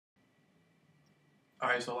All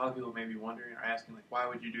right, so a lot of people may be wondering or asking, like, why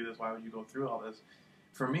would you do this? Why would you go through all this?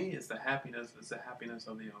 For me, it's the happiness. It's the happiness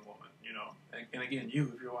of the young woman, you know. And again,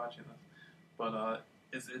 you, if you're watching this, but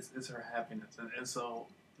it's her happiness. And so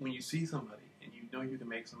when you see somebody and you know you can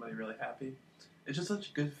make somebody really happy, it's just such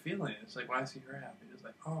a good feeling. It's like when I see her happy, it's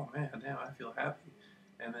like, oh man, damn, I feel happy.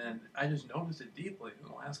 And then I just noticed it deeply in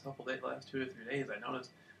the last couple days, last 2 or 3 days. I noticed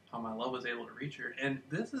how my love was able to reach her, and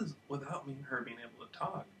this is without me and her being able to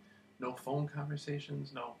talk. No phone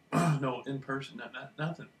conversations, no no in person,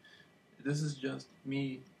 nothing. This is just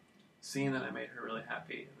me seeing that I made her really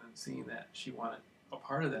happy, and then seeing that she wanted a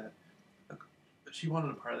part of that. She wanted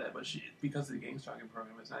a part of that, but she, because of the game stalking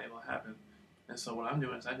program, it's not able to happen. And so what I'm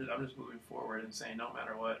doing is I'm just moving forward and saying, no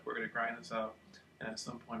matter what, we're going to grind this out, and at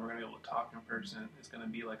some point we're going to be able to talk in person. It's going to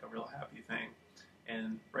be like a real happy thing.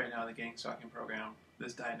 And right now, the gang stalking program,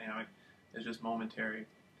 this dynamic, is just momentary.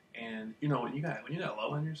 And you know, when you got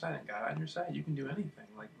love on your side and God on your side, you can do anything.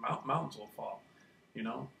 Like mountains will fall, you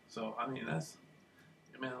know. So I mean, that's,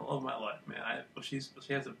 man, I love my life, man. She has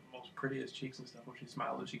the most prettiest cheeks and stuff. When she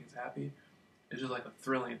smiles, when she gets happy, it's just like a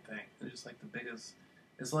thrilling thing. It's just like the biggest.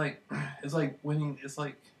 It's like winning. It's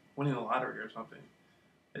like winning the lottery or something.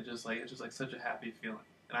 It's just like such a happy feeling.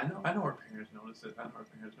 And I know our parents notice it.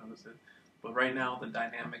 But right now the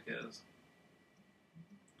dynamic is,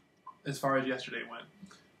 as far as yesterday went,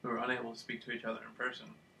 we were unable to speak to each other in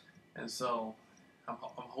person, and so I'm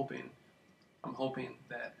hoping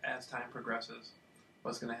that as time progresses,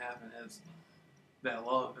 what's going to happen is that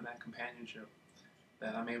love and that companionship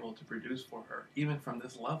that I'm able to produce for her, even from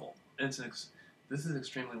this level. And this is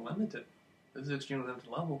extremely limited. This is extremely limited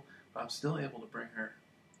level, but I'm still able to bring her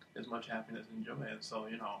as much happiness and joy. And so,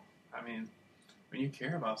 you know, I mean, when you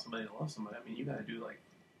care about somebody and love somebody, I mean, you got to try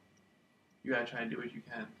to do what you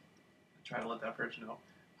can to try to let that person know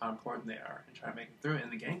how important they are and try to make it through it.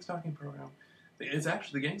 And the gang stalking program, the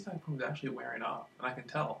gang stalking program is actually wearing off, and I can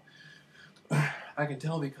tell. I can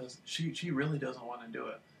tell because she really doesn't want to do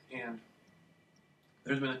it. And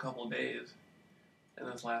there's been a couple of days in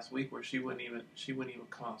this last week where she wouldn't even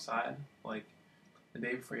come outside. Like the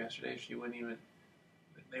day before yesterday, she wouldn't even.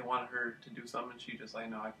 They wanted her to do something, and she just like,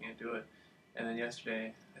 no, I can't do it. And then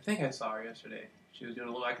yesterday, I think I saw her yesterday. She was doing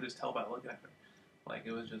a little. I could just tell by looking at her. Like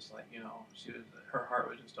it was just like, you know, her heart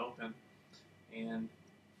was just open, and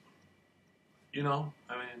you know,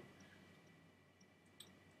 I mean,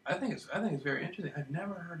 I think it's very interesting. I've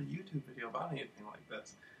never heard a YouTube video about anything like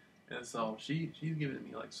this. And so she's given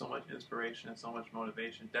me like so much inspiration and so much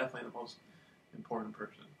motivation. Definitely the most important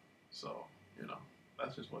person. So, you know,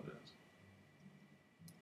 that's just what it is.